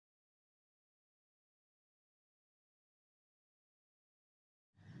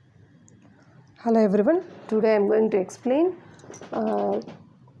Hello everyone, today I am going to explain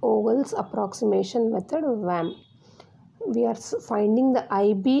Vogel's approximation method VAM. We are finding the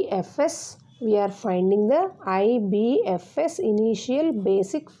IBFS, initial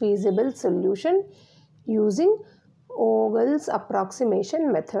basic feasible solution using Vogel's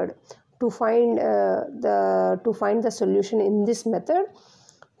approximation method. To find the solution in this method,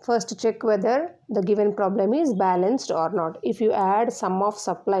 first check whether the given problem is balanced or not. If you add sum of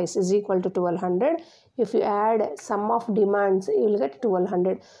supplies is equal to 1200, if you add sum of demands you will get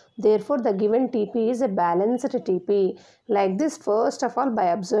 1200. Therefore the given TP is a balanced TP. Like this, first of all,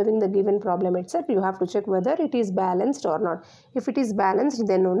 by observing the given problem itself, you have to check whether it is balanced or not. If it is balanced,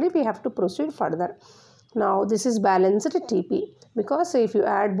 then only we have to proceed further. Now this is balanced TP because if you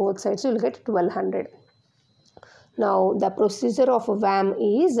add both sides you will get 1200. Now the procedure of VAM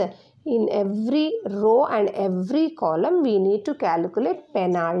is, in every row and every column we need to calculate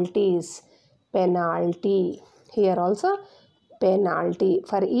penalties. Penalty. Here also penalty.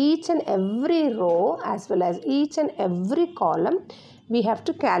 For each and every row as well as each and every column we have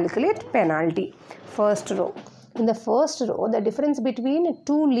to calculate penalty. First row. In the first row, the difference between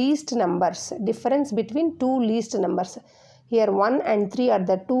two least numbers. Here 1 and 3 are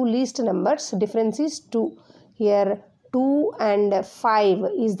the two least numbers. Difference is 2. Here 2 and 5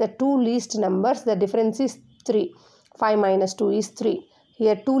 is the two least numbers. The difference is 3. 5 minus 2 is 3.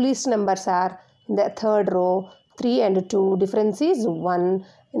 Here two least numbers are in the third row. 3 and 2. Difference is 1.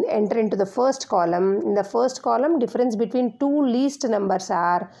 Enter into the first column. In the first column, difference between two least numbers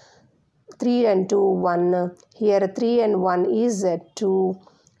are 3 and 2, 1. Here 3 and 1 is 2.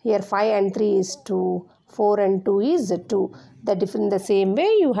 Here 5 and 3 is 2. 4 and 2 is 2. The same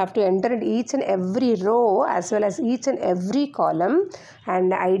way you have to enter each and every row as well as each and every column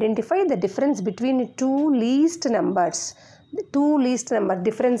and identify the difference between two least numbers.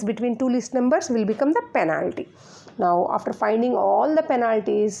 Difference between two least numbers will become the penalty. Now after finding all the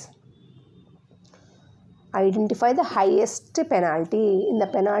penalties, identify the highest penalty. In the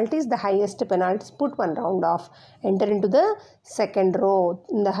penalties, the highest penalties, put one round off. Enter into the second row.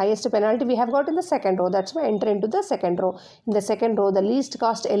 In the highest penalty we have got in the second row. That's why enter into the second row. In the second row, the least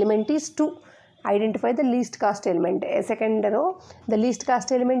cost element is 2. Identify the least cost element. Second row, the least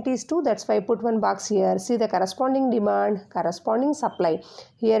cost element is 2. That's why put one box here. See the corresponding demand, corresponding supply.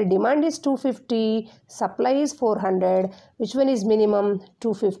 Here demand is 250, supply is 400. Which one is minimum?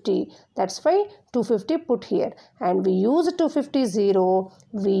 250. That's why 250 put here. And we use 250 0.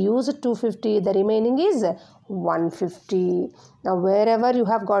 We use 250. The remaining is 150. Now wherever you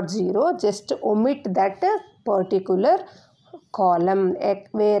have got 0, just omit that particular column.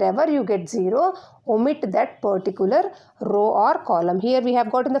 Wherever you get 0, omit that particular row or column. Here we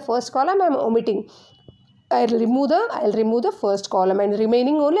have got in the first column, I am omitting. I'll remove the first column and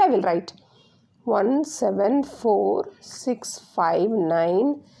remaining only I will write 1 7 4 6 5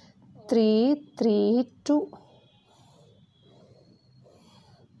 9 3 3 2.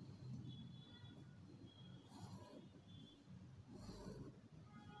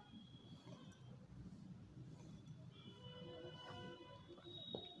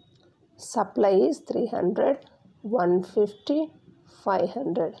 Supply is 300, 150,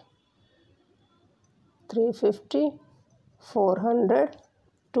 500, 350, 400,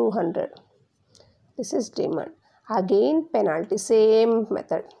 200. This is demand. Again penalty, same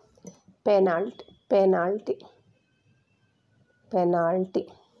method. Penalty.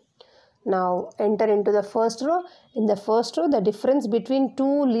 Now enter into the first row. In the first row, the difference between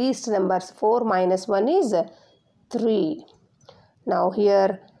two least numbers, 4 minus 1 is 3. Now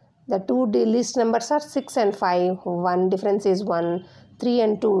here the two least numbers are 6 and 5. 1 difference is 1. 3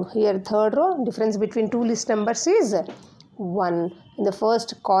 and 2. Here third row, difference between two least numbers is 1. In the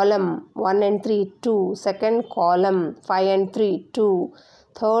first column, 1 and 3, 2. Second column, 5 and 3, 2.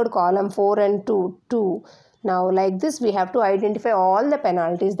 Third column, 4 and 2, 2. Now like this we have to identify all the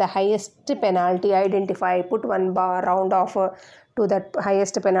penalties. The highest penalty identify. Put one bar round off to that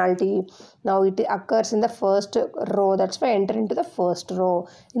highest penalty. Now it occurs in the first row. That's why enter into the first row.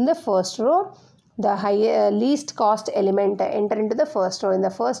 In the first row, the least cost element, enter into the first row. In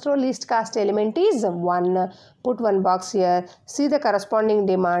the first row, least cost element is 1. Put one box here. See the corresponding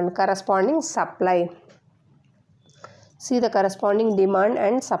demand, corresponding supply. See the corresponding demand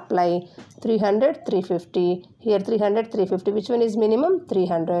and supply. 300, 350. Here 300, 350. Which one is minimum?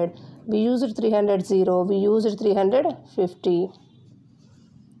 300. We used 300 0. We used 350.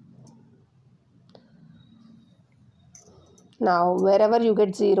 Now wherever you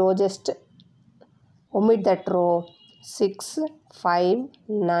get 0, just omit that row. 6, 5,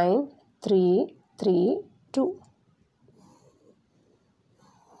 9, 3, 3, 2.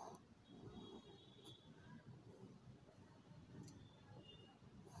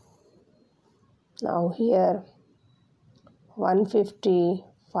 Now here 150,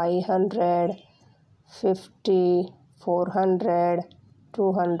 500, 50, 400,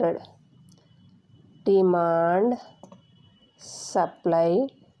 200. Demand, supply,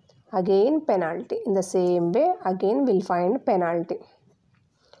 again penalty. In the same way, again we'll find penalty.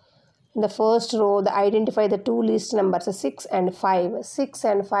 In the first row, identify the two least numbers 6 and 5. 6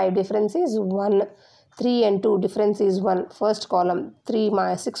 and 5 difference is 1. 3 and 2 difference is 1. First column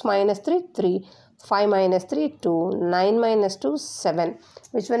 6 minus 3, 3. 5 minus 3, 2. 9 minus 2, 7.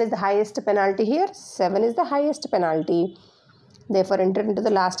 Which one is the highest penalty here? 7 is the highest penalty. Therefore, enter into the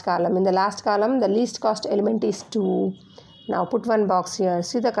last column. In the last column, the least cost element is 2. Now put one box here.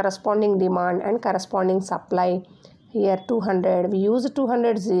 See the corresponding demand and corresponding supply. Here 200. We use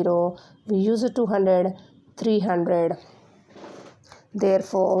 200, 0. We use 200, 300.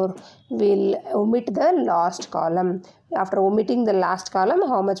 Therefore, we'll omit the last column. After omitting the last column,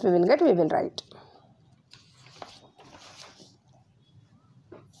 how much we will get, we will write.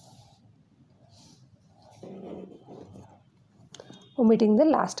 Omitting the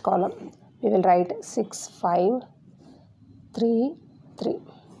last column, we will write 6, 5, 3, 3.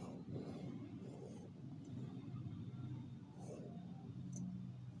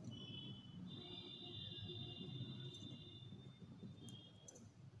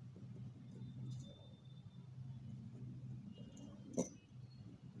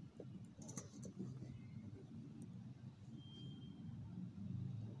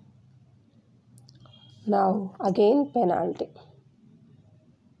 Now again penalty.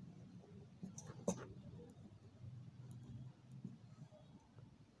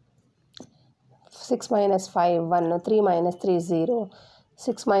 6 minus 5, 1. 3 minus 3, 0.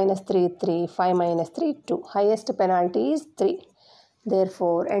 6 minus 3, 3. 5 minus 3, 2. Highest penalty is 3.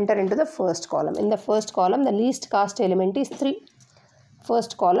 Therefore, enter into the first column. In the first column, the least cost element is 3.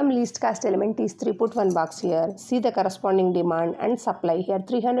 First column, least cost element is 3. Put one box here. See the corresponding demand and supply. Here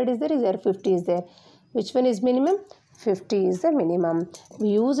 300 is there, 50 is there. Which one is minimum? 50 is the minimum. We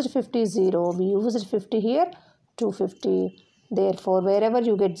used 50, 0. We used 50 here, 250. Therefore, wherever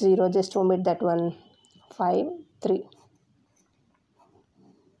you get 0, just omit that one. 5, 3.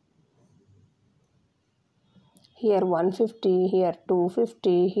 Here 150, here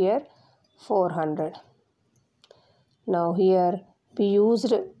 250, here 400. Now here we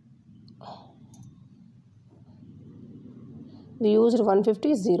used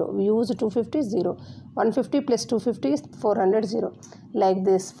 150, 0. We used 250, 0. 150 plus 250 is 400, 0. Like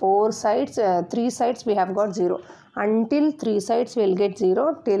this, 3 sides we have got 0. Until 3 sides we will get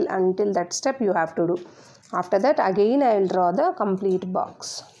 0. Until that step you have to do. After that again I will draw the complete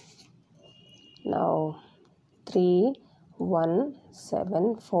box. Now 3, 1,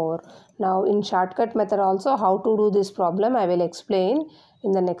 7, 4. Now in shortcut method also how to do this problem I will explain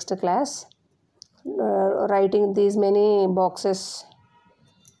in the next class. Writing these many boxes,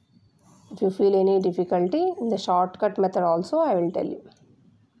 if you feel any difficulty, in the shortcut method also I will tell you.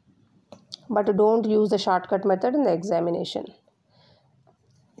 But don't use the shortcut method in the examination.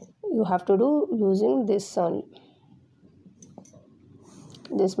 You have to do using this only.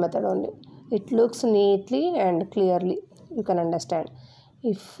 This method only. It looks neatly and clearly. You can understand.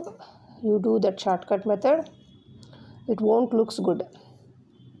 If you do that shortcut method, it won't look good.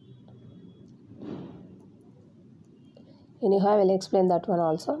 Anyhow, I will explain that one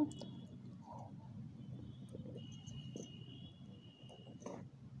also.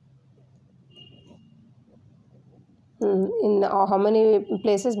 In how many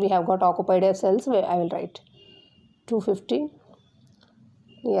places we have got occupied cells, I will write 250,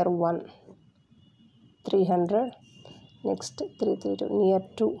 near 1, 300, next 332, near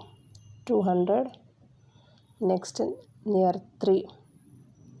 2, 200, next near 3,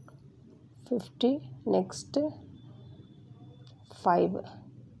 50, next 5,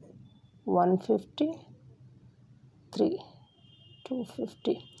 150, 3,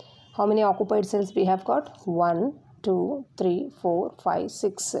 250. How many occupied cells we have got? 1, 2, 3, 4, 5,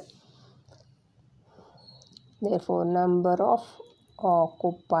 6. Therefore, number of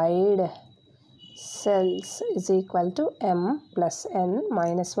occupied cells is equal to m plus n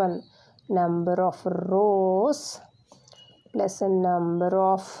minus 1. Number of rows plus a number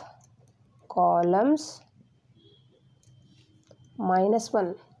of columns minus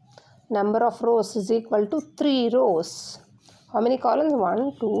 1. Number of rows is equal to 3 rows. How many columns?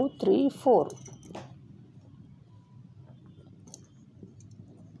 1, 2, 3, 4.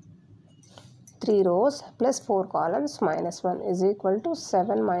 3 rows plus 4 columns minus 1 is equal to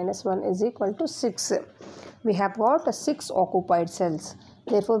 7 minus 1 is equal to 6. We have got 6 occupied cells.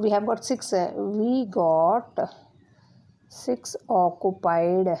 Therefore, we have got 6. We got 6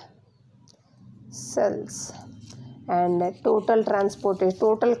 occupied cells. And total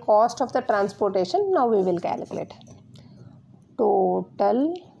cost of the transportation, now we will calculate.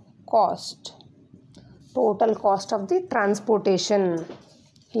 Total cost of the transportation.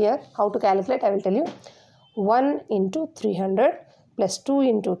 Here how to calculate, I will tell you. 1 into 300 plus 2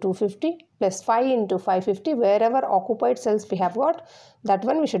 into 250 plus 5 into 550, wherever occupied cells we have got, that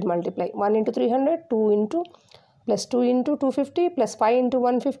one we should multiply. 1 into 300, 2 into plus 2 into 250 plus 5 into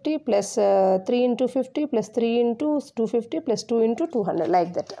 150 plus 3 into 50 plus 3 into 250 plus 2 into 200,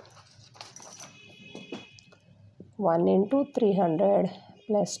 like that. 1 into 300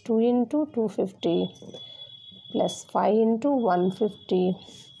 plus 2 into 250 plus 5 into 150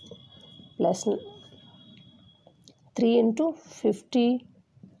 plus 3 into 50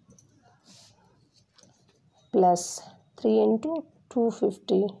 plus 3 into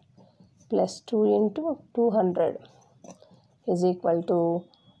 250 plus 2 into 200 is equal to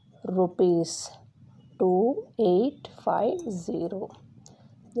rupees 2850.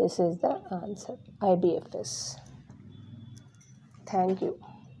 This is the answer, IBFS. Thank you.